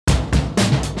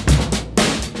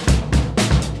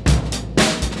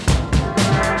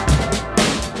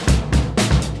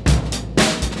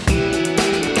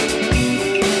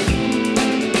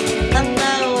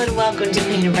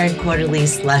Bragg Quarterly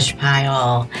Slush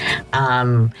Pile.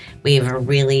 We have a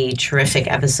really terrific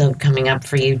episode coming up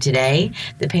for you today.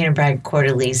 The Painter Bragg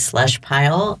Quarterly Slush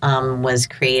Pile was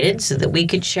created so that we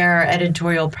could share our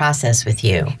editorial process with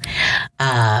you.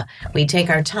 We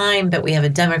take our time, but we have a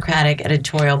democratic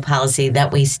editorial policy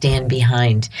that we stand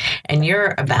behind. And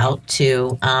you're about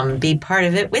to be part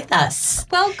of it with us.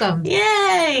 Welcome.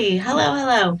 Yay! Hello,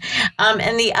 hello.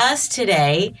 And the us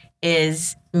today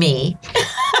is me.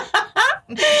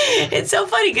 It's so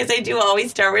funny because I do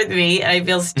always start with me, and I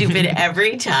feel stupid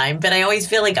every time, but I always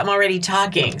feel like I'm already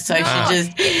talking, so I should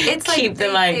just keep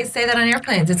the mic. They say that on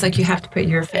airplanes. It's like you have to put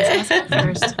your face mask on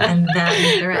first, and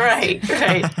then the rest.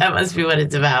 Right. That must be what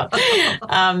it's about.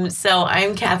 So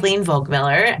I'm Kathleen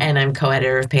Volkmiller, and I'm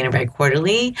co-editor of Painter Bragg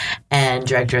Quarterly and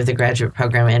director of the graduate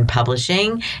program in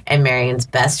publishing, and Marion's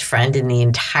best friend in the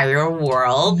entire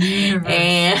world.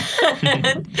 And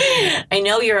I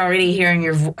know you're already hearing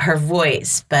her voice.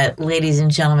 But ladies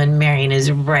and gentlemen, Marion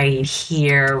is right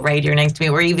here next to me.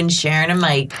 We're even sharing a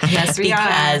mic. Yes, we are.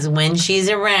 Because when she's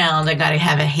around, I got to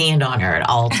have a hand on her at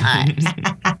all times.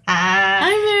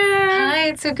 Hi there. Hi,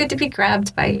 it's so good to be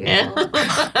grabbed by you.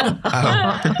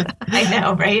 I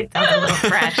know, right?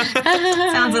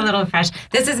 Sounds a little fresh.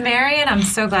 This is Marion. I'm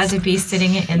so glad to be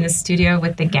sitting in the studio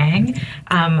with the gang.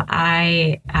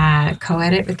 I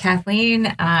co-edit with Kathleen,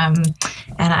 and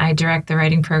I direct the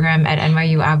writing program at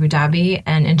NYU Abu Dhabi.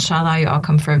 And inshallah, you all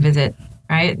come for a visit,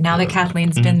 right? Now that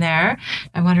Kathleen's been there,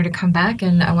 I want her to come back,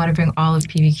 and I want to bring all of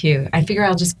PBQ. I figure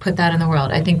I'll just put that in the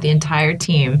world. I think the entire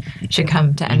team should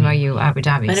come to NYU Abu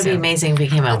Dhabi. But it'd be amazing if we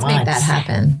came at once. Let's make that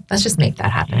happen. Let's just make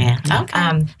that happen. Yeah.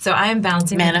 Okay. So I am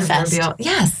bouncing Manifest. the proverbial...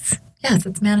 Yes,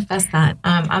 let's manifest that.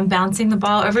 I'm bouncing the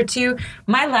ball over to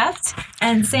my left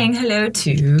and saying hello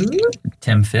to...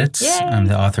 Tim Fitz. Yay. I'm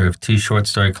the author of 2 short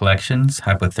story collections,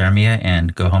 Hypothermia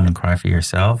and Go Home and Cry for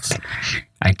Yourselves.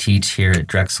 I teach here at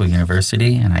Drexel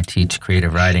University, and I teach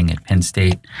creative writing at Penn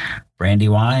State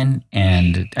Brandywine,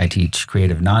 and I teach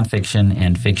creative nonfiction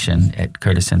and fiction at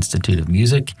Curtis Institute of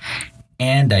Music,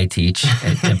 and I teach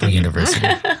at Temple University.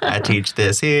 I teach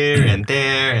this here and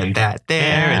there and that there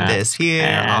and this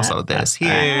here, also this here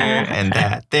and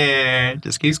that there.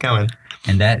 Just keeps going.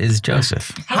 And that is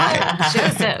Joseph. Hi,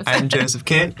 Joseph. I'm Joseph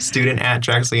Kent, student at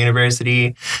Drexel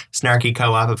University, snarky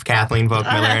co-op of Kathleen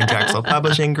Volkmiller and Drexel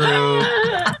Publishing Group. Would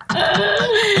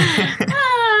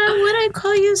I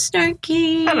call you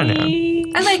snarky? I don't know.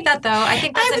 I like that, though. I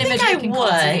think that's an image we can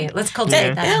cultivate. Let's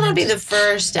cultivate that. That would be the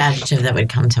first adjective that would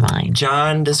come to mind.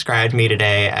 John described me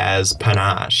today as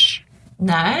panache.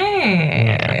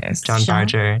 Nice. John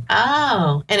Barger.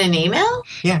 Oh, in an email?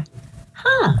 Yeah.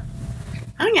 Huh.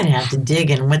 I'm going to have to dig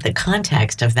in what the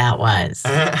context of that was.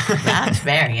 That's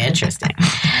very interesting.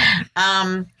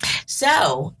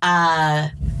 So,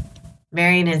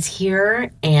 Marion is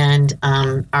here, and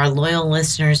our loyal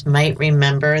listeners might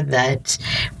remember that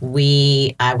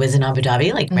I was in Abu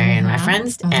Dhabi, like Marion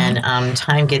referenced, and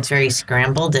time gets very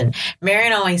scrambled. And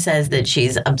Marion always says that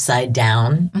she's upside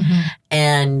down,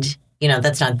 and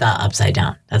that's not the upside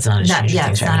down. That's not a Stranger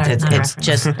Things reference. It's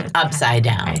just upside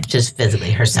down, right. Just physically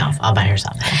herself, all by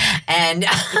herself. And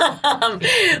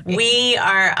we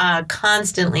are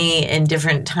constantly in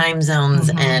different time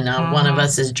zones, and one of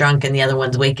us is drunk and the other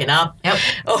one's waking up. Yep.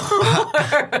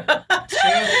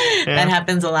 That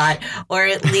happens a lot. Or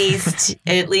at least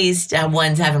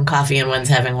one's having coffee and one's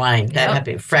having wine.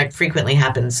 That frequently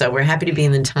happens. So we're happy to be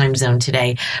in the time zone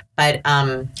today. But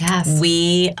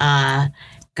we...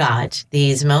 got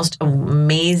these most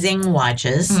amazing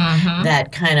watches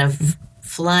that kind of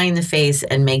fly in the face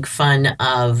and make fun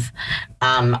of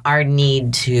our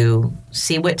need to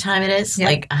see what time it is. Yep.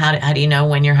 Like, how do you know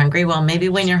when you're hungry? Well, maybe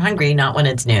when you're hungry, not when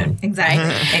it's noon.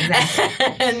 Exactly.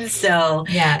 And so...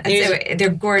 Yeah, they're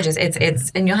gorgeous.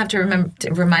 It's and you'll have to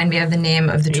remind me of the name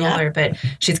of the jeweler, but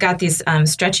she's got these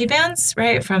stretchy bands,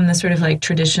 right, from the sort of like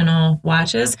traditional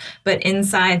watches, but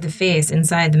inside the face,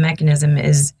 inside the mechanism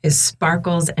is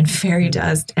sparkles and fairy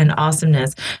dust and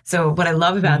awesomeness. So what I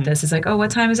love about this is like, oh, what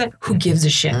time is it? Who gives a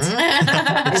shit?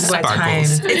 Is what time.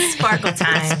 It's sparkle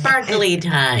time. Sparkly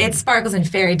time. It's sparkles and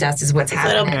fairy dust is what's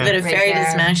happening. A little bit of fairy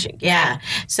dust magic. Yeah.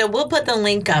 So we'll put the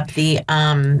link up. The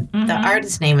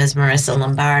artist's name is Marissa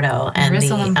Lombardo, and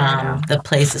the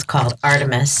place is called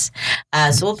Artemis.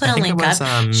 So we'll put a link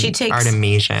up. She takes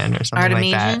Artemisian or something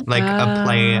like that, like a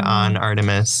play on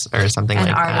Artemis or something like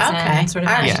that. Okay, sort of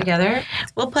mashed together.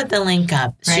 We'll put the link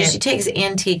up. Right. She takes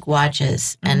antique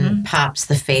watches and pops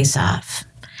the face off.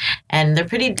 And they're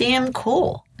pretty damn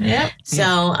cool. Yep.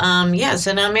 So,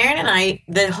 so now Marion and I,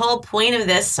 the whole point of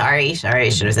this, sorry, I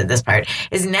should have said this part,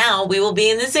 is now we will be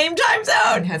in the same time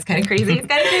zone. That's kind of crazy. It's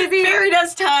kind of crazy. Fairy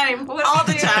dust time all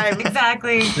the time.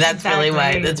 Exactly. That's really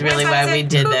why we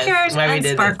did Who this. cares? Why we And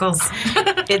did sparkles.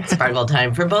 this. It's sparkle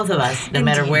time for both of us, no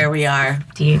matter where we are.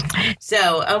 Indeed.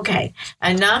 So, okay,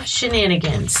 enough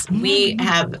shenanigans. We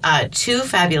have two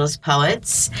fabulous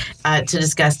poets to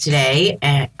discuss today,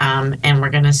 and we're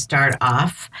going to start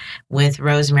off with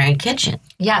Rosemary Kitchen.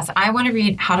 Yes, I want to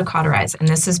read How to Cauterize, and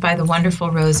this is by the wonderful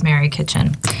Rosemary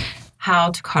Kitchen.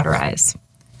 How to cauterize.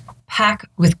 Pack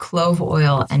with clove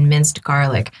oil and minced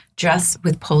garlic. Dress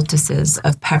with poultices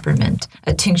of peppermint,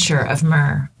 a tincture of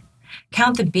myrrh.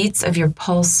 Count the beats of your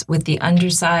pulse with the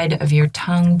underside of your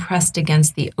tongue pressed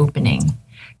against the opening.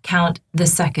 Count the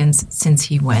seconds since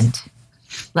he went.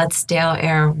 Let stale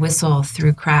air whistle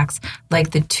through cracks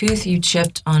like the tooth you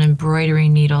chipped on embroidery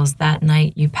needles that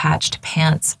night you patched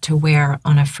pants to wear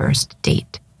on a first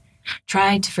date.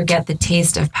 Try to forget the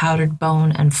taste of powdered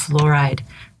bone and fluoride.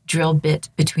 Drill bit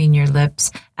between your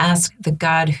lips. Ask the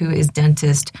God who is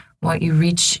dentist, won't you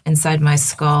reach inside my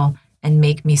skull and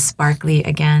make me sparkly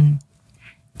again?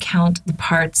 Count the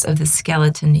parts of the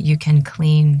skeleton you can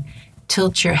clean.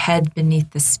 Tilt your head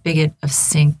beneath the spigot of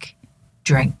sink.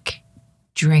 Drink,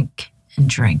 drink, and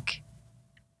drink.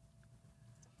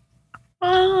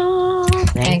 Oh,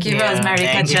 Thank you, Rosemary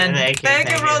Kitchen. Thank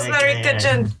you, Rosemary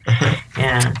Kitchen.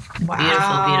 Yeah.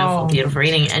 Wow. Beautiful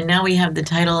reading. And now we have the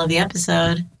title of the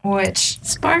episode. Which?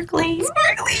 Sparkly.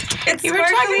 It's You were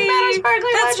talking about our sparkly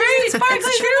That's watches. right. Sparkly.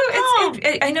 It's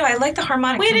true. I know. I like the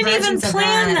harmonic. We didn't even convergence of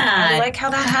plan that. I like how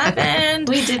that happened.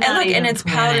 We did And not look, even and it's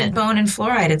plan powdered it. bone and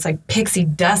fluoride. It's like pixie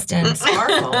dust and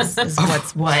sparkles. Is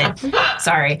what's what.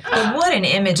 Sorry, but what an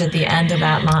image at the end of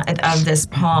that of this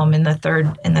poem in the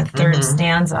third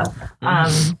stanza.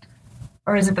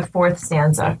 Or is it the fourth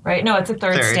stanza? Right? No, it's the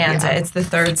third stanza. Yeah. It's the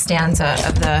third stanza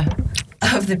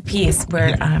of the piece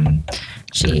where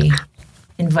she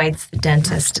invites the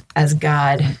dentist as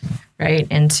God, right,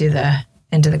 into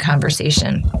the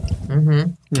conversation.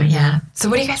 Mm-hmm. Yeah. So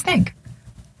what do you guys think?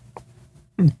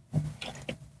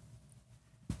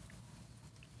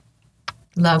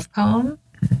 Love poem?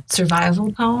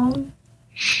 Survival poem?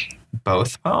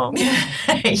 Both poems?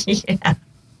 Yeah.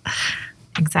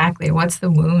 Exactly. What's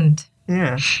the wound?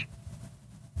 Yeah.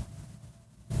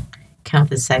 Count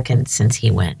the seconds since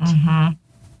he went.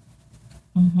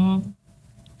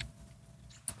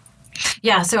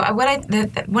 Yeah, so one of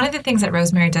the things that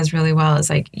Rosemary does really well is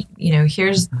like,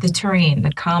 here's the terrain,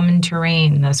 the common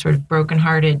terrain, the sort of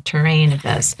brokenhearted terrain of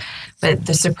this. But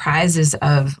the surprises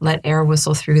of let air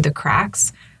whistle through the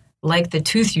cracks, like the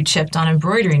tooth you chipped on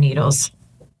embroidery needles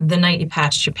the night you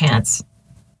patched your pants,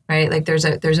 right? Like there's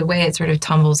a way it sort of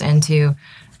tumbles into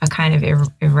a kind of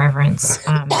irreverence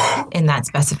in that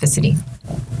specificity.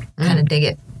 Kind of dig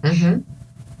it. Mm-hmm.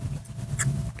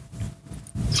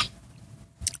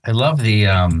 I love the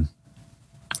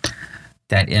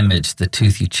that image, the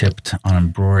tooth you chipped on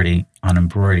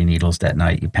embroidery needles that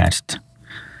night you patched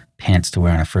pants to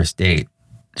wear on a first date.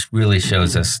 It really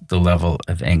shows us the level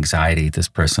of anxiety this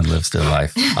person lives their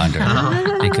life under,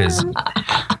 because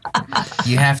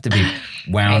you have to be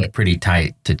wound pretty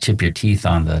tight to chip your teeth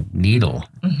on the needle.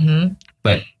 Mm-hmm.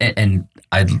 But and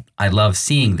I love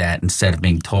seeing that instead of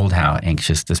being told how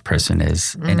anxious this person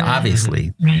is, and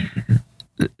obviously. Right.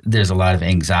 There's a lot of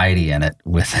anxiety in it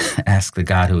with ask the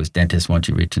God who is dentist, won't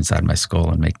you reach inside my skull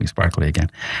and make me sparkly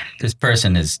again? This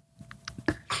person is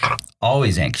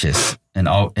always anxious and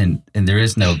there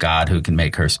is no God who can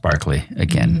make her sparkly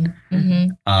again.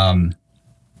 Mm-hmm.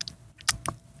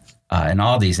 And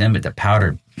all these the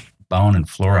powdered bone and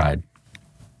fluoride.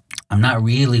 I'm not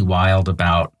really wild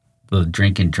about the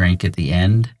drink at the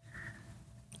end.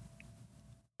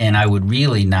 And I would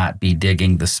really not be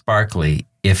digging the sparkly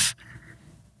if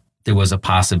there was a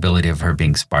possibility of her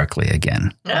being sparkly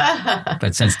again.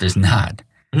 But since there's not,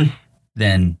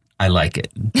 then I like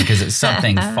it because it's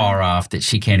something far off that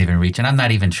she can't even reach. And I'm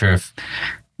not even sure if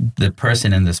the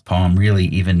person in this poem really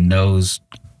even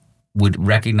would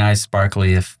recognize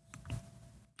sparkly if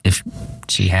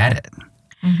she had it.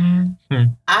 Mm-hmm.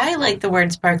 I like the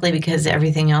word sparkly because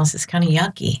everything else is kind of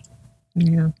yucky.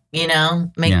 Yeah.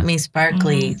 Make me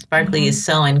sparkly. Mm-hmm. Sparkly is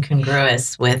so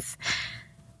incongruous with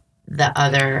the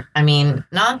other. I mean,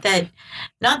 not that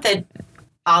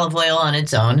olive oil on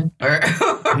its own or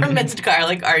minced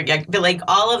garlic but like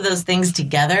all of those things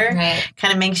together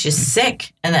kind of makes you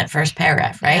sick in that first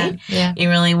paragraph, right? Yeah. You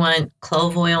really want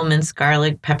clove oil, minced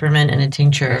garlic, peppermint, and a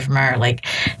tincture of myrrh. Like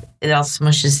it all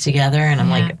smushes together, and I'm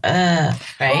like, right?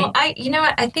 Well,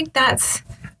 I think that's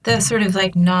the sort of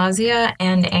like nausea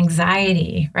and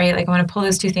anxiety, right? Like I want to pull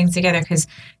those two things together because,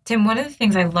 Tim, one of the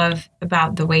things I love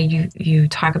about the way you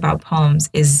talk about poems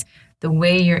is the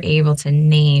way you're able to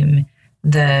name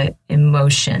the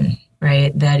emotion,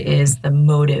 right? That is the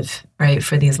motive, right,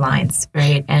 for these lines,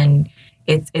 right? And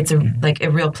it's a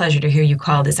real pleasure to hear you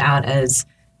call this out as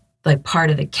like part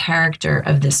of the character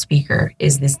of the speaker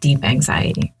is this deep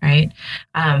anxiety, right?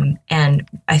 And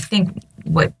I think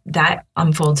what that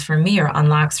unfolds for me or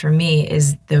unlocks for me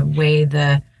is the way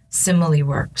the simile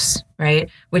works, right?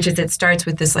 Which is it starts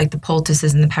with this like the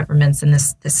poultices and the peppermints and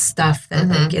this stuff that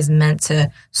like is meant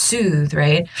to soothe,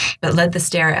 right? But let the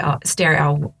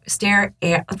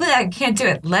I can't do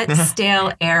it. Let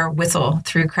stale air whistle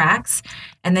through cracks,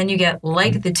 and then you get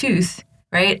like the tooth,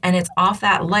 right? And it's off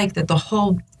that like that the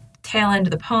whole tail end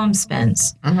of the poem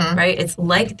spins, right? It's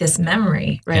like this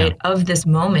memory, right, of this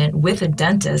moment with a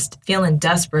dentist feeling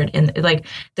desperate. And like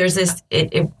there's this,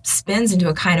 it spins into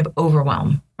a kind of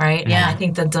overwhelm, right? Yeah. And I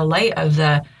think the delight of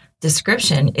the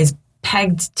description is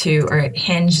pegged to, or it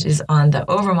hinges on the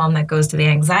overwhelm that goes to the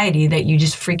anxiety that you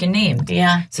just freaking named.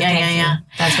 Yeah. So thank you.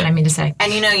 That's what I mean to say.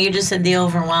 And you just said the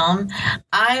overwhelm.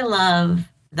 I love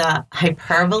the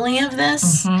hyperbole of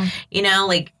this.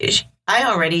 Like I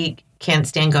already can't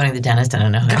stand going to the dentist. I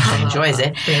don't know who actually enjoys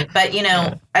it. But,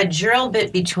 a drill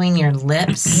bit between your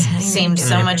lips seems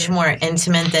so much more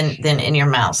intimate than in your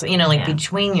mouth. So,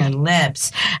 between your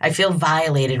lips, I feel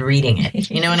violated reading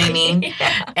it. You know what I mean?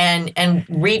 And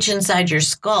reach inside your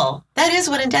skull. That is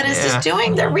what a dentist is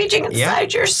doing. They're reaching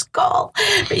inside your skull.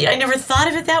 But I never thought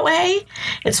of it that way.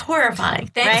 It's horrifying.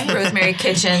 Thanks, right? Rosemary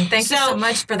Kitchen. Thank you so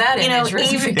much for that image,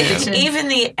 Rosemary Kitchen. Even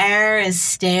the air is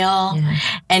stale.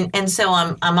 And so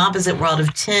I'm opposite world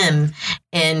of Tim,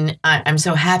 and I'm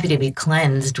so happy to be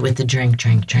cleansed with the drink.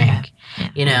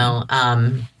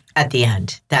 At the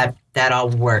end, that all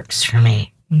works for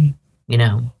me.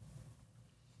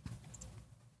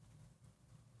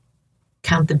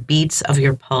 Count the beats of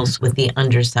your pulse with the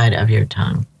underside of your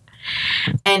tongue.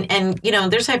 And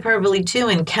there's hyperbole too,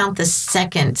 and count the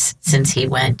seconds since he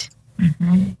went.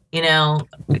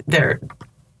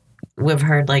 We've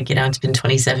heard it's been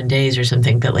 27 days or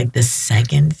something, but like the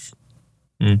seconds.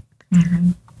 And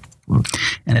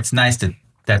it's nice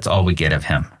that's all we get of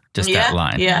him. Just that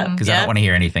line. Yeah. Because I don't want to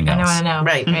hear anything else. I know.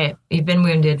 Right. You've been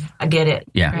wounded. I get it.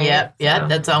 Yeah. Right? Yep. So,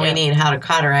 that's all we need. How to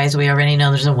cauterize. We already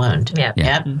know there's a wound. Yep.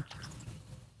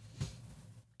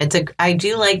 I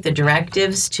do like the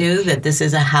directives too, that this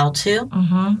is a how-to.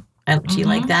 Do you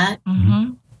like that?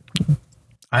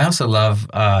 I also love,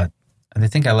 the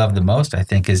thing I love the most, I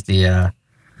think, is the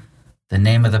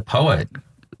name of the poet.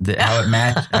 How it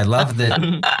matched. I love that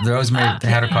Rosemary,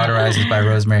 How to Cauterize is by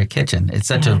Rosemary Kitchen. It's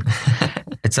such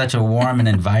a warm and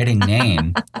inviting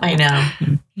name. I know.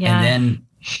 Yeah. And then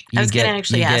I was going to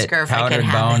actually ask her if I could powdered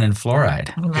have bone it. and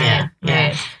fluoride.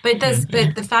 Right. But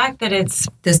the fact that it's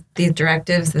these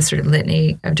directives, the sort of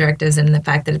litany of directives, and the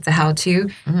fact that it's a how-to,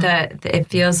 that it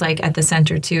feels like at the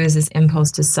center too is this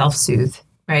impulse to self-soothe.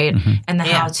 Right. And the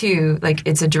how to, like,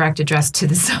 it's a direct address to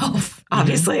the self,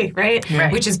 obviously. Right.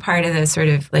 Which is part of the sort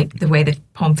of like the way the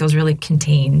poem feels really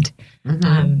contained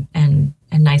and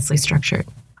nicely structured.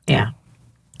 Yeah.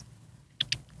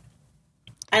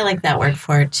 I like that word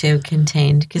for it too,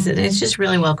 contained, because it's just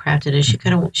really well crafted. She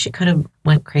could have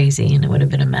went crazy and it would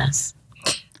have been a mess.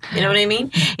 You know what I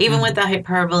mean? Even with the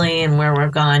hyperbole and where we're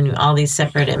gone, all these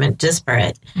separate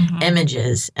disparate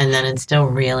images, and then it still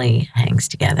really hangs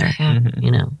together. Yeah.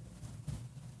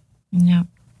 Yeah.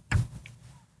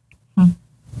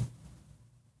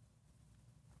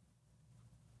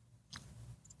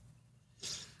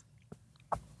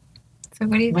 So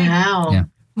what do you think? Wow. Yeah.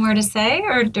 More to say,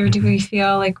 or do we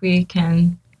feel like we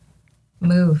can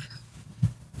move?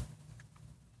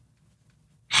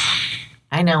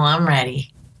 I know I'm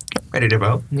ready. Ready to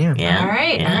vote? Yeah. All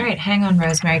right. Hang on,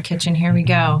 Rosemary Kitchen. Here we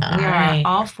go. We are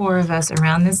all four of us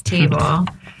around this table.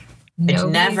 Which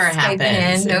never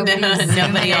happens. Nobody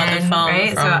on the phone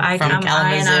right? from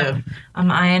Kalamazoo.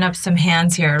 I'm eyeing up some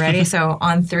hands here. Ready? So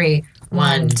on 3.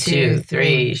 1, 2,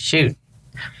 3, shoot.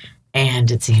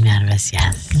 And it's unanimous,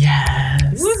 yes.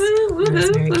 Yes. Woohoo,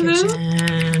 Rosemary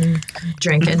Kitchen.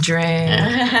 Drink and drink.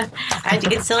 I had to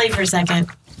get silly for a second.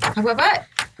 What?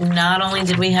 Not only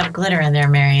did we have glitter in there,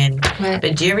 Marion, What?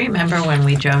 but do you remember when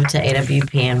we drove to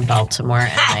AWP in Baltimore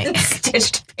and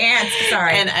Stitched Pants.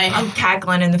 Sorry. And I'm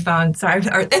cackling in the phone. Sorry.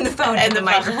 Or in the phone. and in the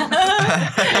microphone.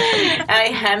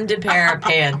 I hemmed a pair of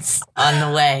pants on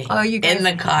the way You guys, in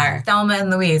the car. Thelma and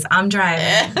Louise. I'm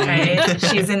driving, right?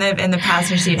 She's in the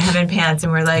passenger seat, hemming pants,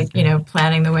 and we're like,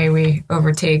 planning the way we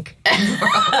overtake.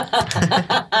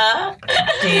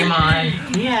 Game on.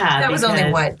 Yeah. That was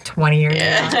only, 20 years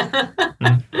ago?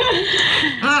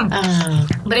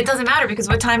 But it doesn't matter because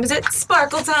what time is it?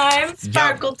 Sparkle time.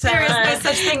 Sparkle time. There is no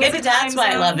such thing as a Maybe that's time why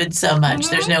I zone. love it so much.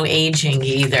 There's no aging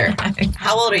either.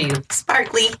 How old are you?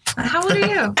 Sparkly. How old are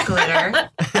you? Glitter.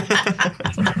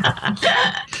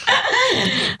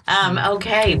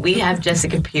 Okay, we have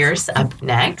Jessica Pierce up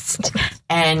next.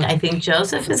 And I think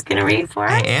Joseph is going to read for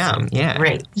us. I am, yeah.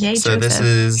 Great. Yay, So this Joseph.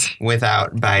 is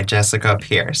Without by Jessica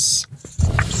Pierce.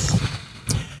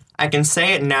 I can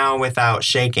say it now without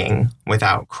shaking,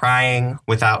 without crying,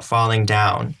 without falling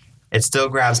down. It still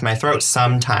grabs my throat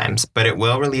sometimes, but it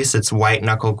will release its white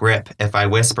knuckle grip if I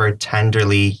whisper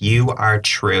tenderly, "You are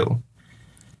true."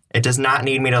 It does not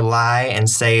need me to lie and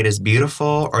say it is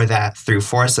beautiful or that through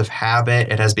force of habit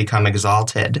it has become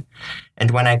exalted.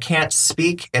 And when I can't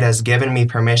speak, it has given me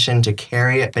permission to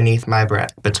carry it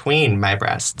between my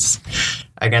breasts,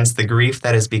 against the grief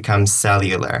that has become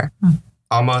cellular.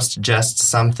 Almost just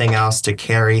something else to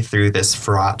carry through this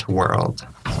fraught world.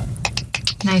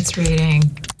 Nice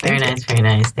reading. Very nice, very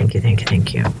nice. Thank you, thank you,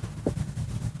 thank you.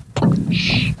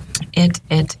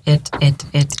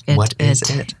 What is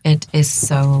it? It is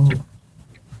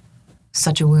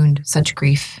such a wound, such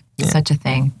grief, such a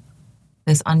thing.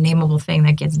 This unnameable thing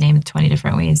that gets named 20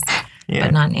 different ways,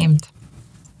 but not named.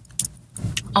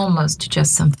 Almost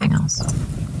just something else.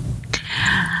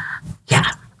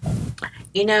 Yeah.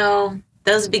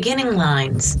 Those beginning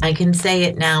lines, I can say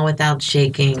it now without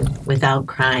shaking, without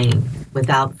crying,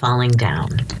 without falling down.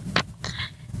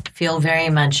 Feel very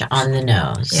much on the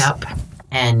nose. Yep.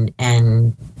 And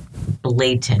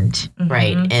blatant,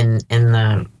 right? In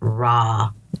the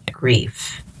raw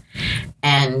grief.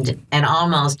 And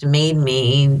almost made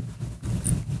me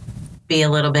be a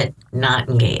little bit not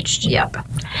engaged. Yep.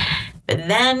 But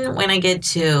then when I get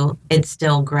to, it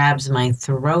still grabs my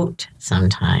throat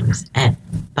sometimes,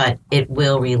 but it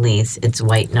will release its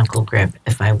white knuckle grip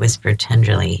if I whisper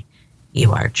tenderly,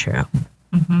 "You are true."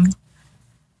 Mm-hmm.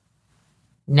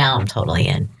 Now I'm totally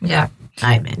in. Yeah.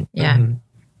 I'm in. Yeah. Mm-hmm.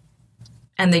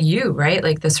 And the you, right?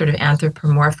 Like the sort of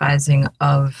anthropomorphizing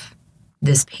of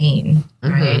this pain,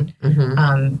 right?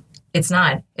 Mm-hmm. It's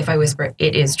not, if I whisper,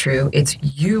 it is true. It's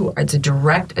you. It's a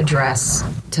direct address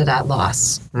to that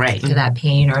loss, Right. to that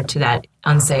pain, or to that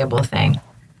unsayable thing.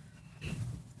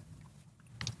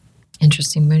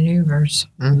 Interesting maneuvers.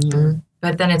 Mm-hmm.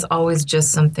 But then it's always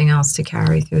just something else to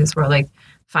carry through this world. Like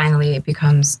finally it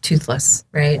becomes toothless,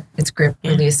 right? Its grip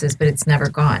releases, but it's never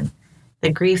gone.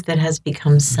 The grief that has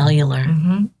become cellular.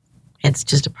 Mm-hmm. It's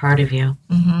just a part of you.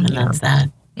 Mm-hmm. And that's that.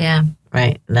 Yeah.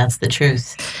 Right. That's the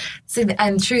truth. See,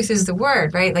 and truth is the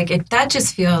word, right? Like that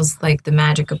just feels like the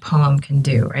magic a poem can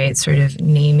do, right? Sort of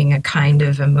naming a kind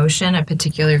of emotion, a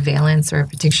particular valence, or a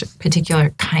particular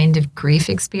kind of grief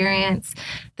experience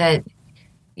that,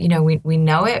 we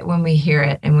know it when we hear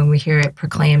it. And when we hear it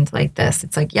proclaimed like this,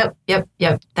 it's like, yep,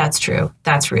 that's true.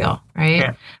 That's real, right?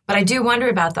 Yeah. But I do wonder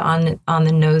about the on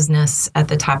the noseness at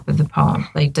the top of the poem.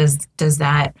 Like, does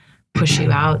that push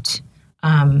you out?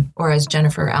 Or as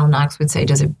Jennifer L. Knox would say,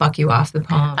 does it buck you off the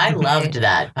poem? I loved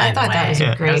that. I thought that was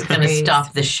a great I was going to phrase.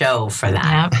 stop the show for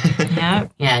that.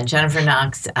 Yep. Yeah, Jennifer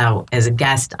Knox is a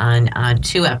guest on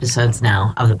 2 episodes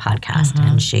now of the podcast,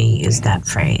 and she used that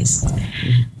phrase,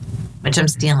 which I'm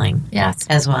stealing Yes.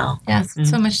 as well. Yes.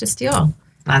 So much to steal.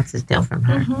 Lots to steal from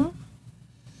her. Mm-hmm.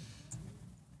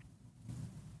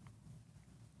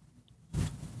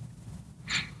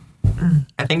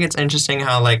 I think it's interesting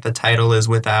how like the title is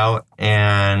without,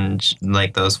 and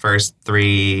like those first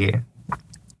 3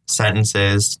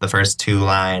 sentences, the first 2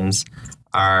 lines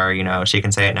are, she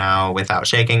can say it now without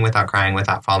shaking, without crying,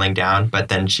 without falling down, but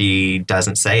then she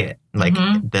doesn't say it. Like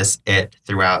this it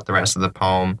throughout the rest of the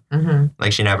poem. Mm-hmm.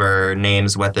 Like she never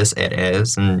names what this it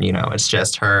is, and it's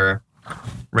just her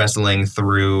wrestling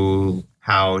through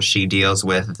how she deals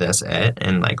with this it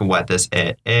and like what this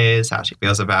it is, how she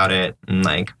feels about it, and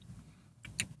like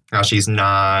how she's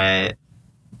not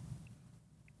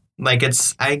like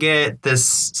I get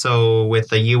this. So with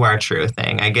the "you are true"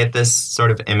 thing, I get this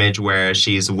sort of image where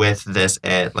she's with this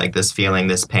it, like this feeling,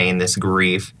 this pain, this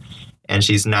grief, and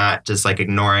she's not just like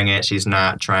ignoring it. She's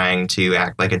not trying to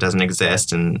act like it doesn't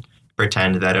exist and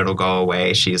pretend that it'll go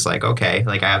away. She's like, okay,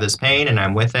 like I have this pain and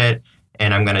I'm with it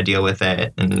and I'm going to deal with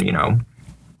it. And,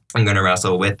 I'm going to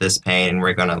wrestle with this pain and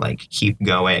we're going to like keep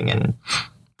going and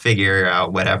figure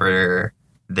out whatever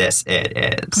this it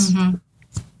is. Mm-hmm.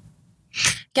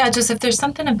 Yeah, Joseph, there's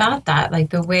something about that, like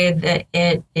the way that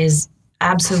it is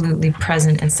absolutely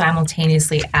present and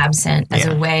simultaneously absent as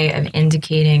a way of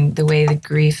indicating the way the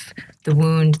grief, the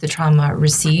wound, the trauma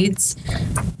recedes,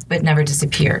 but never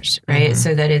disappears, right?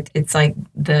 So that it's like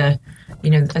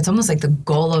it's almost like the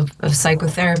goal of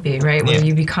psychotherapy, right? Where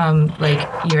you become like,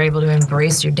 you're able to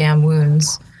embrace your damn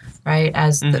wounds, right?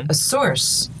 As a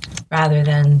source rather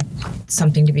than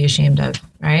something to be ashamed of,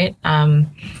 right?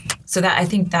 So that I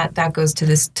think that goes to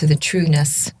the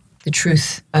trueness, the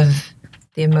truth of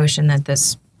the emotion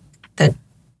that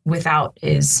without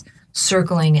is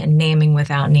circling and naming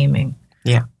without naming.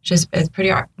 Yeah. It's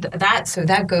pretty so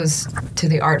that goes to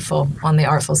the artful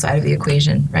side of the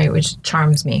equation, right? Which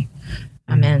charms me.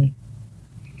 I'm in.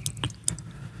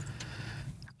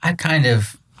 I kind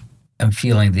of am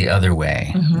feeling the other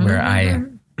way, where I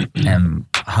am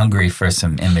hungry for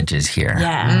some images here.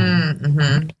 Yeah.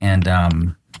 And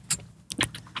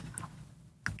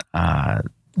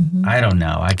I don't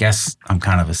know. I guess I'm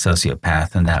kind of a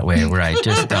sociopath in that way, where I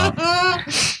just don't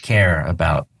care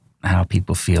about how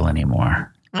people feel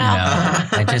anymore. You know,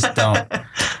 I just don't.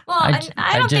 Well,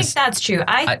 I don't think that's true.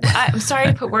 I'm sorry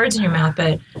to put words in your mouth,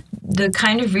 but the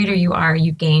kind of reader you are,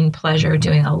 you gain pleasure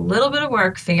doing a little bit of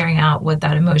work figuring out what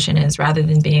that emotion is, rather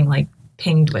than being like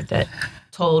pinged with it,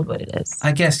 told what it is.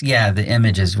 I guess, the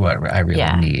image is what I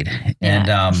really need. And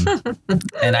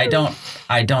and I don't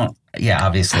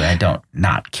obviously I don't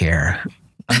not care.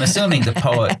 I'm assuming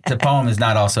the poem is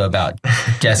not also about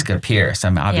Jessica Pierce.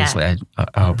 Obviously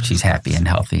I hope she's happy and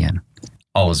healthy and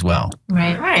all is well.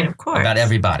 Right, of course. About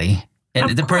everybody.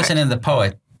 And the person in the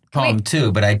poem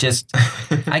too, but I guess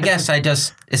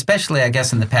especially in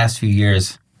the past few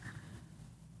years,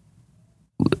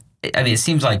 I mean, it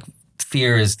seems like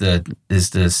fear is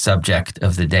the subject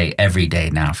of the day every day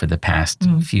now for the past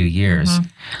few years.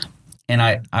 And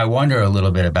I wonder a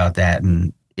little bit about that,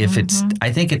 and if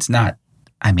I think it's not,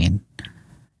 I mean,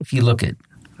 if you look at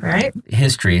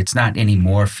history, it's not any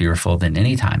more fearful than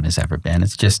any time has ever been.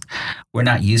 It's just we're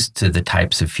not used to the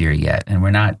types of fear yet, and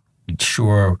we're not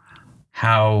sure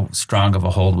how strong of a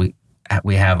hold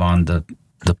we have on the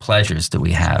pleasures that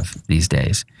we have these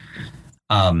days.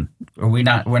 We're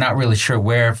not really sure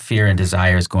where fear and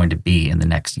desire is going to be in the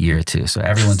next year or two. So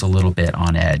everyone's a little bit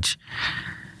on edge.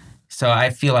 So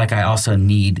I feel like I also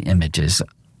need images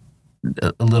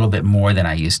a little bit more than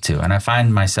I used to. And I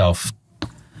find myself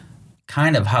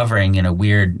kind of hovering in a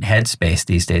weird headspace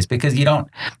these days, because you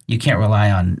can't rely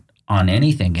on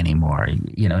anything anymore.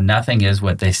 You know, nothing is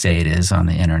what they say it is on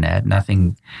the internet.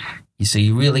 Nothing. So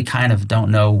you really kind of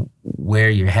don't know where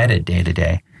you're headed day to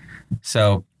day.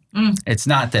 So it's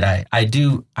not that I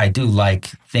do like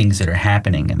things that are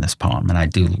happening in this poem, and I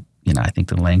do. I think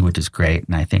the language is great,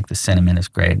 and I think the sentiment is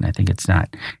great, and I think it's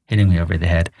not hitting me over the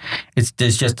head.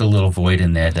 There's just a little void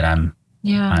in there that I'm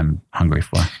hungry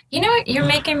for. You know what? You're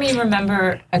making me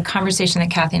remember a conversation that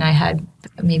Kathy and I had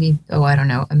maybe, I don't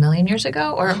know, 1,000,000 years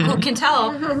ago, or who can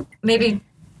tell, maybe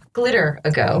glitter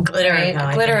ago.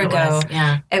 Glitter ago.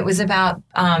 Yeah. It was about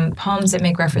poems that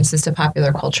make references to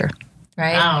popular culture.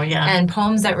 Right? Oh, yeah. And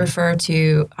poems that refer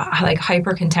to like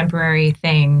hyper contemporary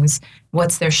things.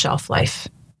 What's their shelf life?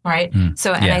 Right?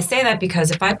 So, and I say that because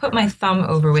if I put my thumb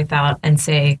over Without and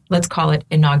say, let's call it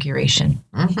inauguration,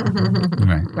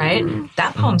 right?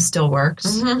 That poem still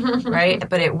works, right?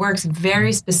 But it works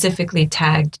very specifically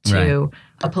tagged to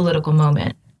a political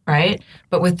moment, right?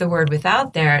 But with the word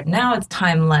without there, now it's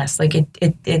timeless. Like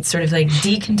it's sort of like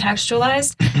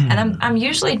decontextualized. And I'm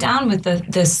usually down with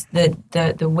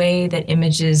the way that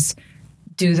images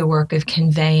do the work of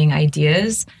conveying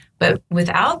ideas, but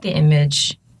without the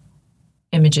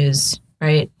images,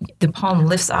 right? The poem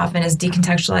lifts off and is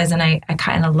decontextualized, and I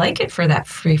kind of like it for that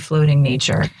free-floating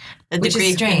nature. The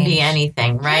grief can be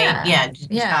anything, right?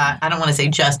 Yeah. I don't want to say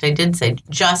just. I did say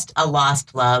just a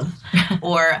lost love,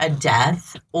 or a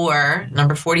death, or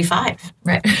number 45.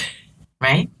 Right.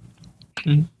 Right.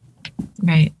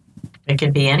 Right. It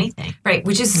could be anything. Right.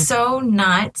 Which is so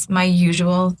not my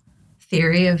usual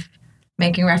theory of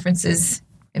making references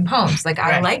in poems. Like,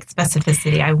 I like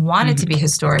specificity. I want it to be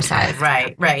historicized.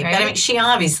 Right. But I mean, she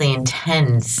obviously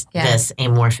intends this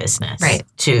amorphousness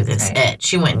to this it.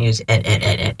 She wouldn't use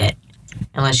it.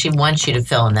 Unless she wants you to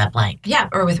fill in that blank. Yeah,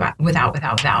 or without.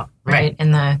 Right.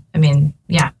 And and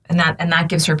that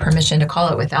gives her permission to call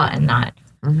it without and not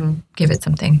give it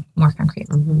something more concrete.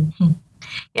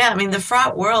 Yeah, I mean, The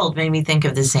Fraught World made me think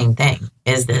of the same thing.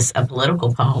 Is this a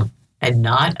political poem and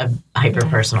not a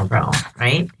hyper-personal poem,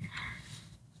 right?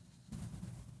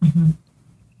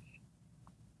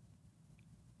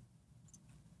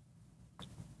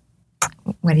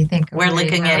 What do you think? We're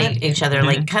looking at each other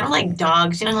like kind of like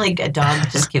dogs. You know, like a dog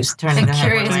just keeps turning The their head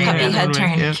curious one way or puppy another. head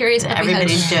turn. Yep. Curious puppy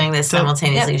Everybody's head turn. doing this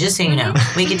simultaneously. Just so you know,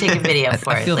 we can take a video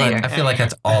for I it feel later. like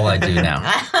that's all I do now.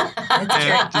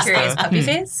 It's curious puppy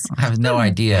face. I have no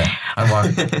idea.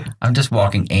 I'm just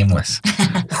walking aimless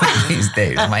these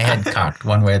days. My head cocked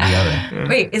one way or the other.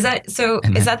 Wait, is that so?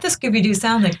 Is that the Scooby Doo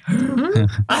sound? Like,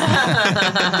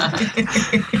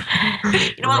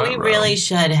 You know what? We really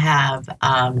should have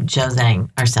Joe Zhang,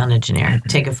 our sound engineer,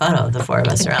 take a photo of the four of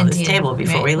us around this Indeed. table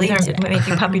before we Right. leave They're today.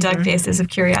 making puppy dog faces of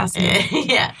curiosity.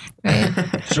 Yeah.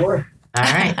 Right. Sure. All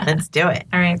right. Let's do it.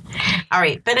 All right. All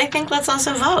right. But I think let's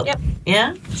also vote. Yep.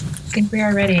 Yeah? I think we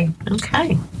are ready.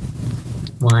 Okay.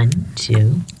 1,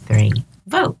 2, 3.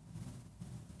 Vote.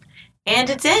 And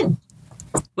it's in.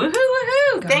 Woohoo,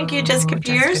 woohoo. Thank you, Jessica Jessica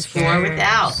Pierce, for Pierce.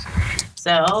 Without.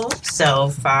 So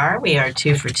far we are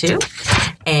 2 for 2.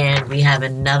 And we have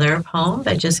another poem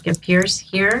by Jessica Pierce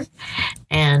here.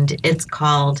 And it's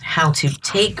called How to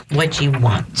Take What You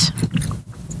Want.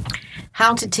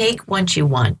 How to take what you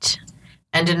want.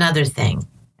 And another thing,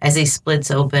 as he splits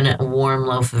open a warm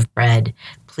loaf of bread,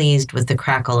 pleased with the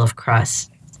crackle of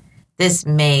crust. This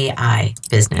may I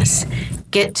business.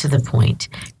 Get to the point.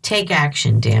 Take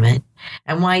action, damn it.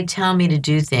 And why tell me to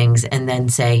do things and then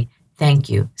say, thank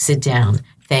you, sit down,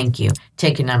 thank you,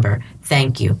 take a number,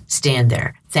 thank you, stand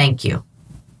there, thank you.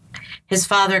 His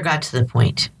father got to the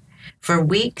point. For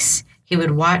weeks, he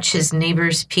would watch his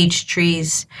neighbor's peach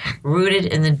trees, rooted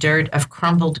in the dirt of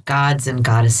crumbled gods and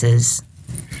goddesses.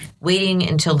 Waiting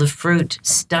until the fruit,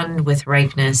 stunned with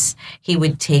ripeness, he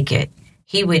would take it.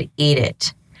 He would eat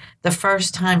it. The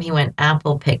first time he went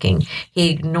apple picking, he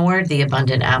ignored the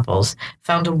abundant apples,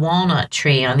 found a walnut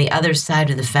tree on the other side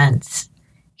of the fence.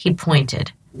 He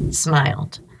pointed,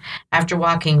 smiled. After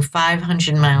walking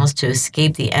 500 miles to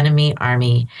escape the enemy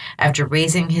army, after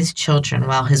raising his children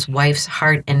while his wife's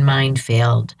heart and mind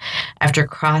failed, after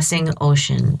crossing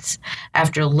oceans,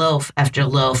 after loaf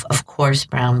of coarse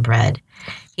brown bread,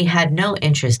 he had no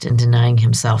interest in denying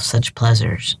himself such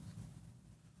pleasures.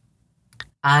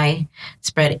 I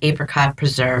spread apricot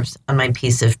preserves on my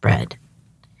piece of bread.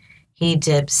 He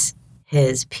dips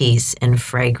his piece in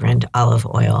fragrant olive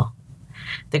oil,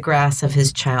 the grass of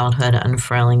his childhood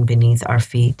unfurling beneath our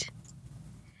feet.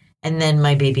 And then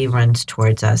my baby runs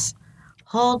towards us.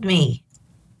 Hold me.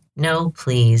 No,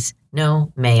 please.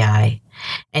 No, may I.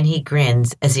 And he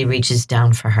grins as he reaches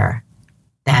down for her.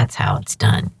 That's how it's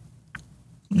done.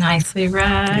 Nicely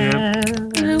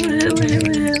read.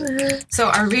 So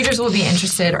our readers will be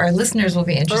interested, our listeners will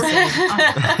be interested.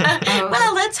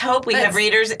 Well, let's hope we have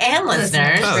readers and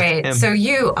listeners. Oh, Great. yeah. So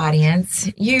you, audience,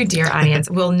 you, dear audience,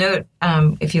 will note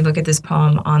if you look at this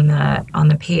poem on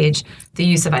the page, the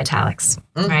use of italics,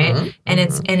 right? And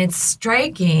it's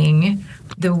striking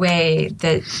the way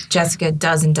that Jessica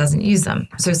does and doesn't use them.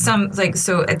 So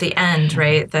so at the end,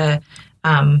 right? The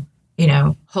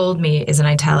hold me is in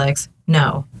italics.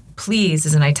 No. Please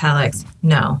is in italics.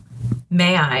 No.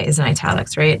 May I is in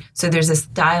italics, right? So there's this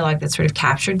dialogue that's sort of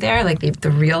captured there, like the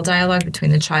real dialogue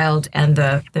between the child and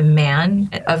the man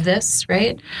of this,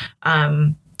 right?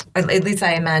 At least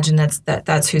I imagine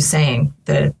that's who's saying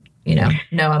that,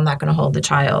 no, I'm not going to hold the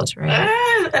child,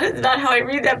 right? That is not how I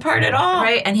read that part at all.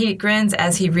 Right, and he grins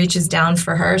as he reaches down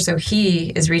for her. So he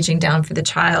is reaching down for the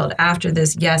child after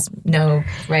this yes, no,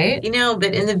 right?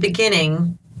 But in the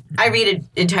beginning, I read it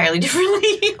entirely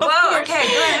differently. Whoa, okay,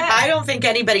 go ahead. I don't think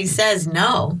anybody says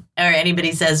no or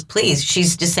anybody says please.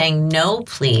 She's just saying no,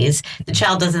 please. The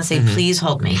child doesn't say, please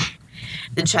hold me.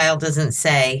 The child doesn't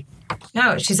say,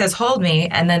 No, she says hold me,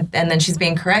 and then she's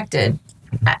being corrected.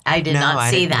 I did not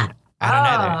see that. I don't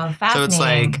either. So it's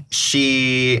fascinating. like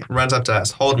she runs up to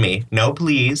us, hold me, no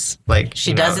please. Like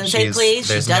She doesn't say please,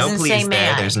 she There's doesn't no say please may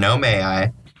there. I. There's no may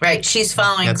I. Right. She's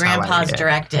following That's how I Grandpa's read it.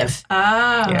 directive.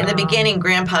 Oh. In the beginning,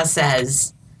 Grandpa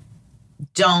says,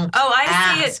 don't Oh, I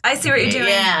see ask. it. I see what you're doing.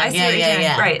 Yeah, I see yeah, what you're yeah, doing.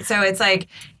 yeah. Right. So it's like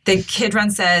the kid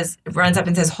runs up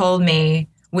and says, hold me,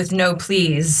 with no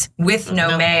please, with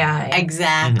no may I.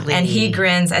 Exactly. And he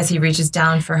grins as he reaches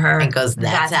down for her. and goes,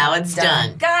 that's how it's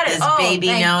done. Got it. This Oh, baby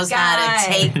thank knows how God.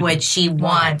 to take what she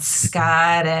wants.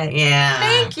 Got it. Yeah.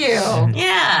 Thank you.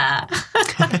 Yeah.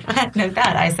 Note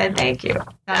that. I said thank you.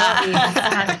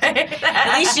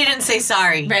 At least you didn't say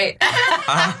sorry. Right.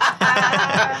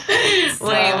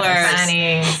 Way worse.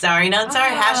 Funny. Sorry, not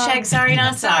sorry. Hashtag sorry,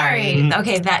 not sorry.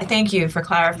 Okay, thank you for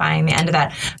clarifying the end of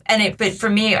that. But for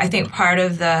me, I think part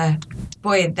of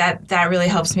that really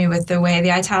helps me with the way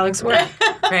the italics work,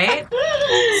 right?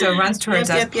 So it runs towards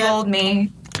us, Yep. hold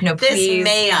me, no This please,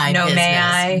 may I no business. may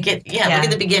I. Look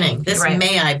at the beginning. This Right.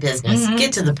 may I business.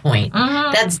 Get to the point.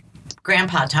 Mhm. That's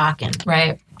grandpa talking,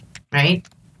 Right. right?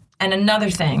 And another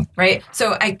thing, right?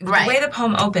 So Right. the way the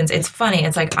poem opens, it's funny.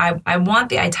 It's like I want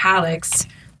the italics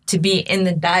to be in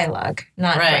the dialogue,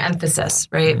 not Right. for emphasis,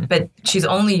 right? But she's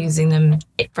only using them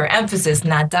for emphasis,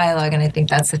 not dialogue. And I think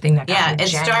that's the thing that got Yeah, me it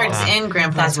jangled. starts in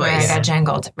grandpa's That's where I voice. got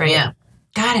jangled, right? Yeah.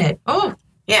 Got it. Oh,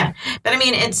 Yeah, but I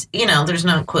mean, it's, there's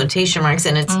no quotation marks,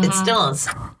 and it's still.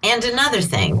 And another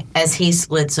thing, as he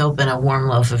slits open a warm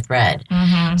loaf of bread,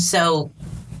 so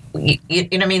you know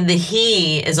what I mean. The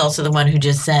he is also the one who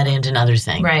just said, and another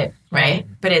thing, right.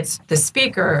 But it's the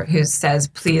speaker who says,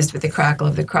 pleased with the crackle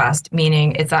of the crust,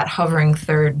 meaning it's that hovering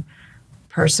third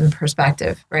person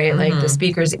perspective, right? Like the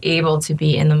speaker's able to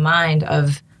be in the mind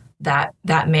of that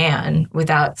man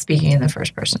without speaking in the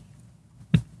first person,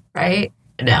 right?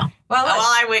 No. Well,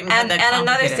 I wouldn't. have and that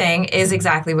another complicated. thing is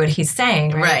exactly what he's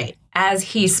saying, right? Right. As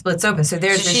he splits open. So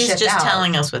there's So the she's shift just out.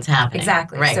 telling us what's happening.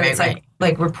 Exactly. Right. So right. it's right.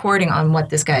 like reporting on what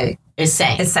this guy is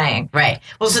saying. is saying. Right.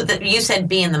 Well, so you said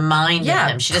be in the mind Yeah,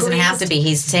 of him. She doesn't have to pleased. be.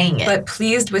 He's saying it. But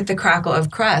pleased with the crackle of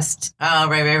crust Oh,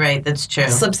 right. That's true.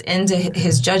 slips into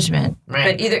his judgment.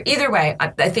 Right. But either way,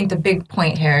 I think the big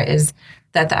point here is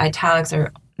that the italics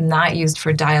are not used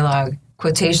for dialogue.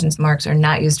 Quotations marks are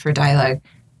not used for dialogue.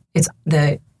 It's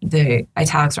the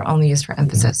italics are only used for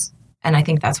emphasis. And I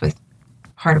think that's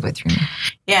part of what threw me.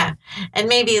 Yeah. And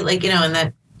maybe, in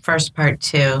that first part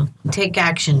too, take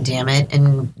action, damn it.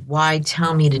 And why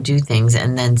tell me to do things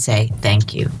and then say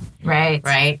thank you? Right.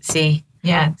 Right? See?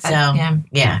 Yeah.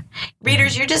 Yeah.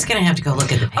 Readers, you're just going to have to go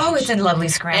look at the page. Oh, it's a lovely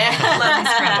scramble. Yeah.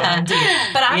 Lovely scramble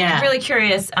indeed. But I'm really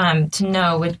curious to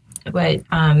know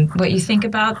what you think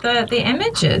about the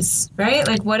images, right?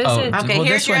 Like, what is it? Okay, well,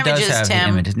 here's this your one does images, have Tim. the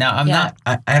images. Now, I'm not.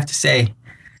 I have to say,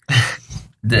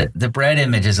 the bread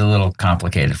image is a little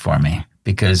complicated for me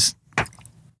because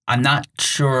I'm not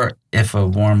sure if a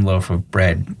warm loaf of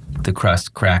bread, the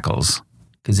crust crackles,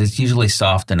 because it's usually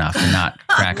soft enough to not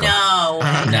crackle.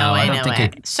 No, I don't think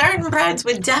it. Certain breads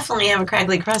would definitely have a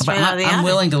crackly crust But right out of the I'm oven.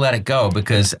 willing to let it go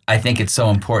because I think it's so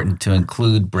important to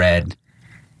include bread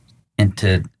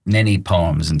into many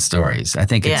poems and stories. I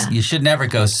think you should never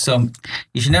go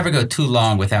too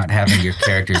long without having your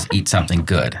characters eat something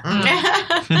good.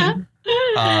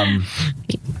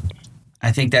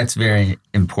 I think that's very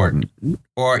important.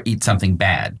 Or eat something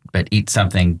bad, but eat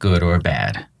something good or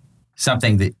bad.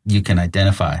 Something that you can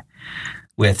identify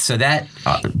with. So that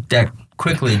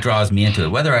quickly draws me into it.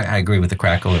 Whether I agree with the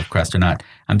crackle of crust or not,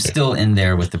 I'm still in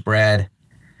there with the bread.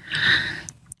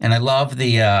 And I love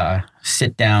the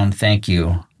sit down, thank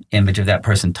you image of that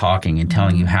person talking and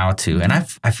telling you how to. And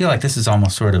I feel like this is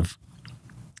almost sort of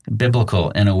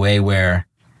biblical in a way where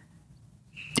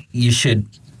you should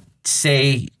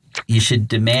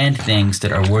demand things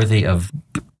that are worthy of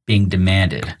being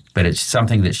demanded, but it's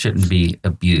something that shouldn't be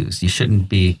abused. You shouldn't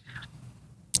be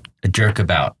a jerk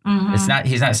about. He's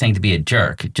not saying to be a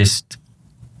jerk, just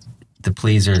the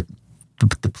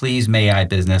please may I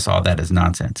business, all that is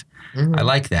nonsense. I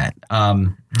like that.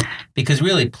 Because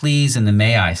really please and the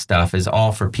may I stuff is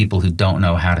all for people who don't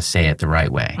know how to say it the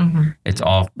right way.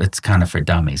 It's kind of for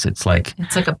dummies. It's like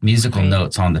a musical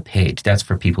notes on the page. That's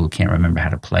for people who can't remember how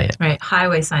to play it. Right.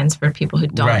 Highway signs for people who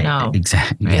don't know.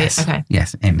 Exactly. Right? Yes. Okay.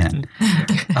 Yes. Amen.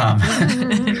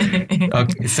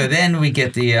 Okay. So then we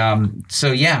get the,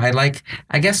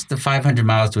 I guess the 500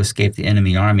 miles to escape the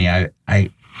enemy army. I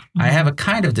have a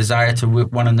kind of desire to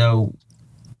want to know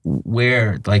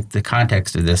where, like, the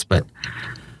context of this, but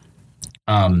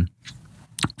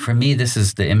for me,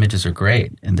 the images are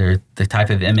great, and they're the type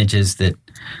of images that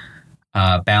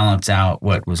balance out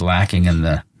what was lacking in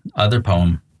the other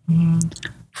poem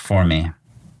for me.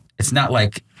 It's not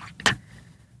like,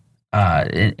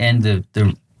 and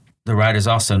the writer's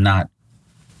also not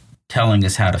telling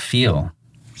us how to feel.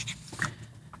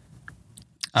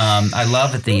 I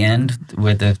love at the end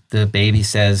where the baby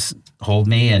says, "Hold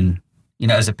me," and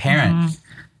as a parent,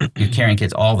 you're carrying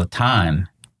kids all the time,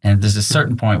 and there's a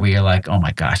certain point where you're like, "Oh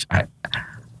my gosh, I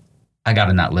got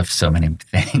to not lift so many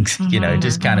things." It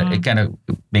just kind of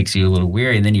makes you a little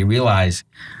weary, and then you realize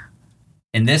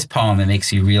in this poem it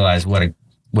makes you realize what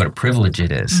a privilege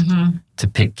it is to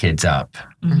pick kids up,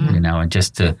 and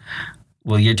just to,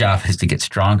 well, your job is to get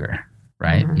stronger,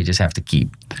 right? You just have to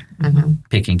keep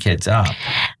picking kids up.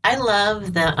 I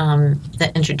love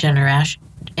the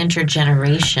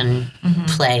intergeneration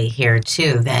play here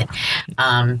too, that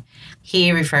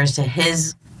he refers to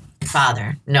his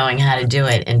father knowing how to do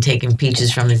it and taking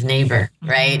peaches from his neighbor,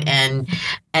 right? And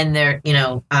they're,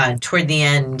 toward the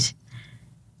end,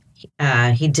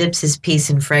 he dips his piece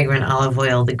in fragrant olive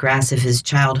oil, the grass of his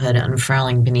childhood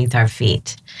unfurling beneath our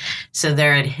feet. So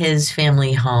they're at his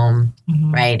family home,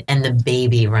 right? And the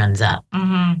baby runs up.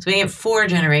 So we get 4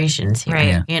 generations here,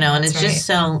 Right. you know, and it's just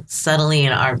so subtly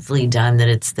and artfully done that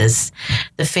it's this,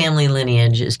 the family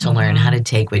lineage is to learn how to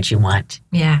take what you want,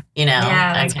 Yeah. you know?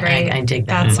 Yeah, that's great. I dig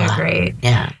that That's a so lot. great.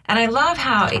 Yeah. And I love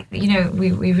how, you know,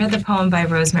 we read the poem by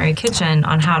Rosemary Kitchen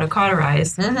on how to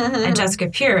cauterize. And Jessica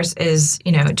Pierce is,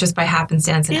 you know, just by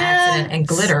happenstance and accident and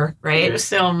glitter, right? You're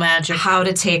so magical. How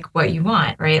to take what you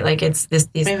want, right? Like it's these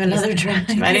We have another drive.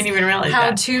 I didn't even realize that.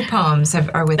 how-to poems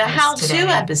are with The us how-to today.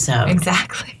 episode.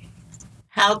 Exactly.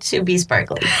 How to be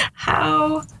sparkly.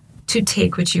 How to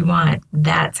take what you want.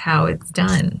 That's how it's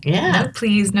done. Yeah. No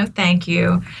please, no thank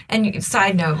you. And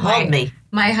side note, Hold me.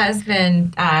 my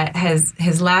husband has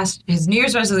his New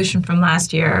Year's resolution from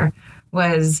last year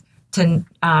was to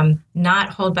not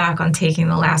hold back on taking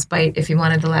the last bite if he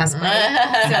wanted the last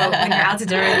bite. So when you're out to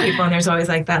dinner with people and there's always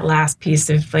like that last piece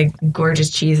of like gorgeous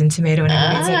cheese and tomato and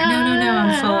everything's like, no,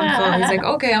 I'm full. He's like,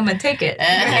 okay, I'm gonna take it.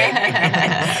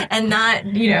 And not,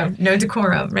 you know, no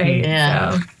decorum, right?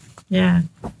 Yeah. So, yeah.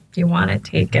 If you want it,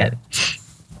 take it.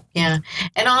 Yeah.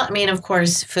 And all, I mean, of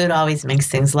course, food always makes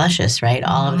things luscious, right?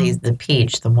 All of these, the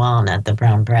peach, the walnut, the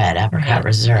brown bread, apricot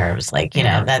reserves, like, you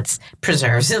know, that's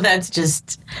preserves. So that's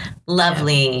just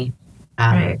lovely,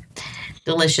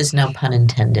 delicious, no pun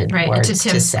intended. Right. And Words to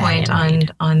Tim's say point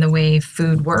and on the way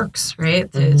food works,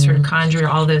 right? To sort of conjure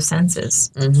all those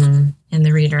senses in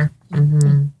the reader.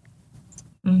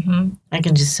 I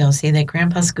can just so see that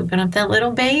Grandpa scooping up that little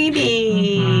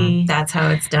baby. That's how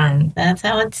it's done. That's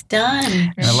how it's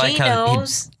done. I like She how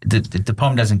knows. the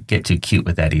poem doesn't get too cute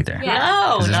with that either. Yeah.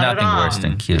 No, 'Cause there's not nothing at all. worse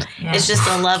than cute. Yeah. It's just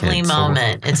a lovely Kids, so-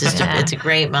 moment. It's just Yeah. it's a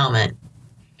great moment.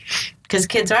 Because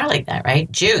kids are like that,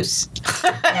 right? Juice.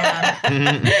 Yeah.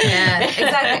 Yeah,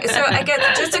 exactly. So I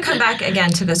guess just to come back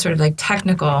again to the sort of like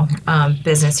technical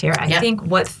business here, I think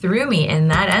what threw me in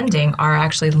that ending are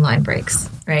actually the line breaks,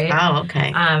 right? Oh,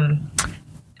 okay.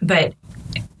 But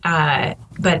now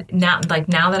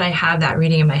that I have that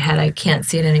reading in my head, I can't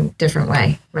see it any different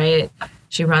way, right?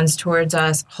 She runs towards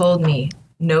us, hold me,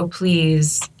 no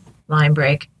please, line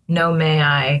break, no may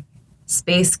I,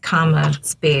 space, comma,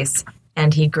 space,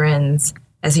 and he grins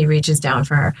as he reaches down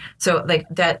for her. So like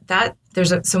that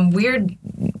there's some weird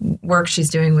work she's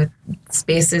doing with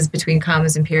spaces between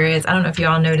commas and periods. I don't know if you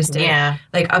all noticed it. Yeah.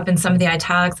 Like up in some of the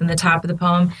italics in the top of the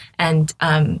poem. And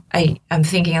I'm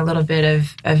thinking a little bit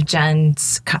of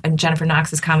Jennifer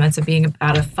Knox's comments of being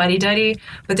about a fuddy-duddy,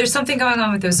 but there's something going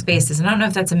on with those spaces. And I don't know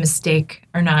if that's a mistake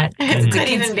or not. It could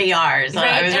even be ours. Right,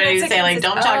 I was and ready it's to say, like,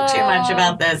 don't talk too much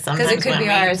about this. Because it could be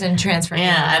ours and transferring.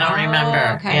 Yeah, I don't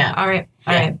remember. Okay. Yeah. All right.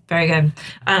 Very good.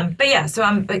 But yeah, so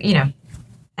I'm,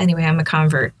 anyway, I'm a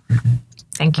convert.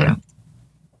 Thank you.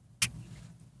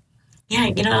 Yeah,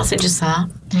 you know what else I just saw?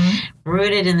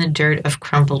 Rooted in the dirt of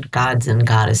crumpled gods and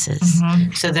goddesses.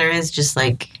 So there is just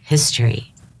like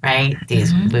history, right?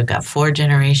 We've got 4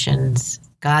 generations,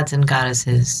 gods and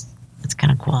goddesses. It's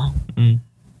kind of cool.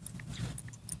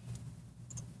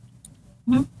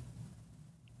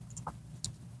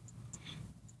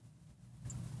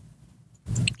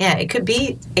 Yeah, it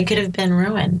could have been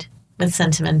ruined with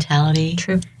sentimentality.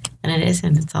 True. And it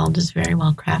isn't. It's all just very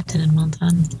well crafted and well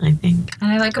done, I think.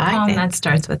 And I like a poem that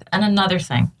starts with, and another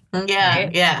thing. Yeah,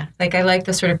 Right? yeah. Like I like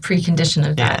the sort of precondition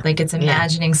of that. Yeah. Like it's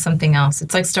imagining something else.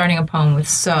 It's like starting a poem with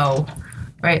so,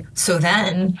 right? So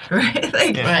then, right?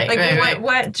 Like, Right,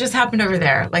 what just happened over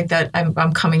there? Like that I'm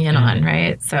coming in on,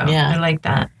 right? So I like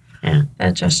that. Yeah.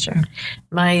 That gesture.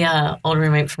 My old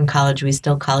roommate from college, we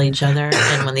still call each other,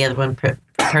 and when the other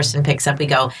person picks up, we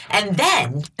go, and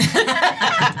then.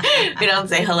 We don't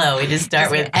say hello. We just start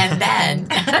with, and then.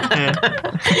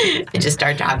 We just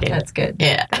start talking. That's good.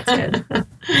 Yeah. That's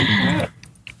good.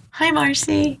 Hi,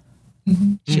 Marcy.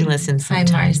 She listens Hi,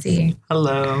 sometimes. Marcy.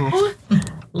 Hello.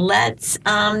 Let's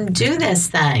do this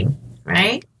thing,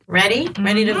 right? Ready?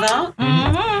 Ready to vote?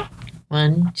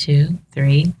 1, 2,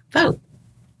 3, vote.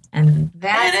 And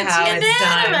that's And how it's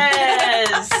done.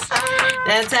 unanimous.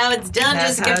 That's how it's done,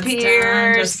 That's how Jessica it's done,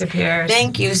 Pierce. Jessica Pierce.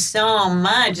 Thank you so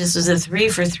much. This was a 3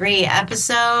 for 3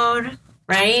 episode,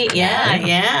 right?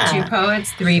 Yeah. 2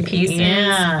 poets, 3 pieces.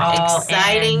 Yeah. All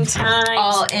Exciting in, times.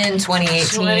 All in 2018.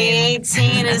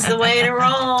 2018 is the way to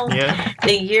roll. Yeah.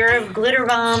 The year of glitter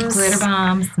bombs. Glitter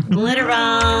bombs. Glitter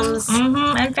bombs.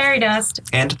 And fairy dust.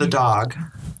 And the dog.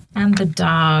 And the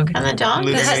dog. And the dog?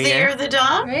 Lunar This is New the Year. year of the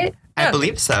dog? Right? I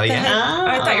believe so, yeah. Oh.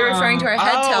 I thought you were referring to our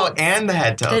head tilt. And the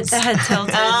head tilts. The head tilt.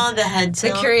 Oh, the head The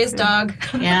tilt. curious dog.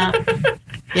 Yeah.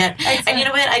 Yeah. And you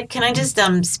know what? Can I just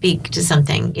speak to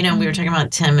something? You know, we were talking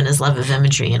about Tim and his love of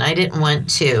imagery, and I didn't want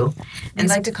to. We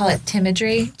like to call it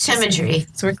timidry. Timidry.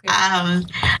 So we're clear.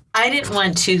 I didn't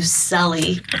want to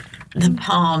sully the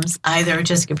poems, either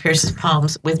Jessica Pierce's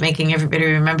poems, with making everybody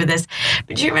remember this.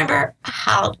 But do you remember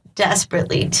how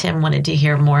desperately Tim wanted to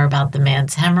hear more about the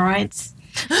man's hemorrhoids?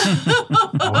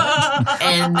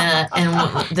 and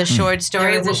the short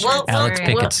story. Alex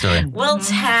Pickett story. We'll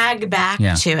tag back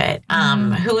to it.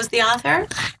 Who was the author?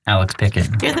 Alex Pickett.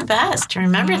 You're the best.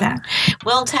 Remember that.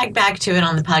 We'll tag back to it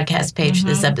on the podcast page of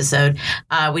this episode.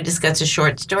 We discussed a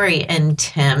short story, and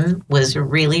Tim was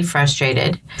really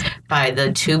frustrated by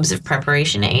the tubes of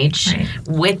preparation H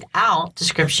without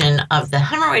description of the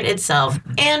hemorrhoid itself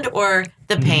and or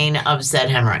the pain of said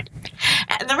hemorrhoid.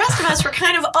 And the rest of us were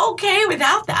kind of okay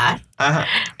without that.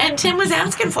 And Tim was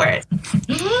asking for it.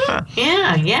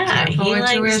 Yeah. He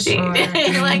likes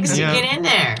to get in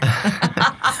there.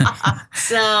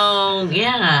 So,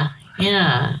 yeah.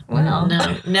 Well,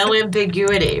 no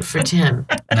ambiguity for Tim.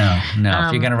 No.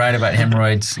 If you're going to write about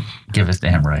hemorrhoids, give us the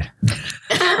hemorrhoid.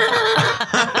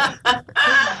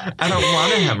 I don't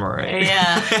want a hemorrhoid.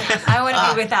 Yeah. I would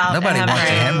be without Nobody the wants a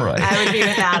hemorrhoid. I would be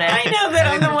without it. I know that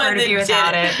I'm the one that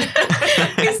without did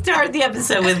it. We started the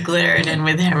episode with glitter and then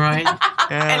with hemorrhoid.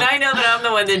 And I know that I'm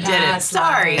the one that did it.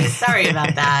 Sorry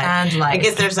about that. And life. I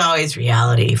guess there's always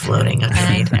reality floating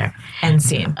underneath there. And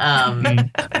scene.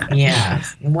 Yeah.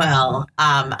 Well,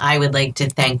 I would like to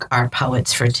thank our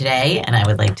poets for today, and I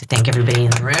would like to thank everybody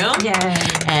in the room. Yay.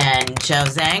 And Joe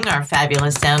Zhang, our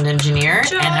fabulous sound engineer.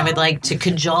 Joe. And I would like to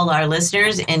cajole our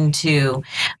listeners into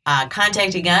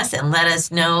contacting us and let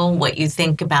us know what you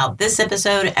think about this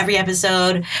episode, every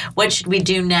episode, what should we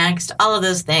do next, all of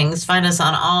those things. Find us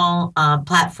on all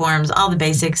platforms, all the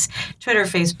basics, Twitter,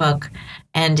 Facebook,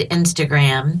 and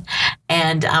Instagram.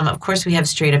 And of course, we have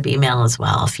straight up email as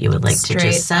well. If you would like to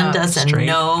just send us a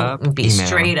note, be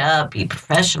straight up, be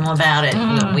professional about it,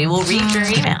 we will read your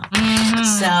email.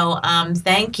 So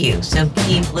thank you. So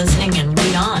keep listening and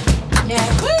read on.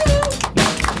 Yeah. Woo!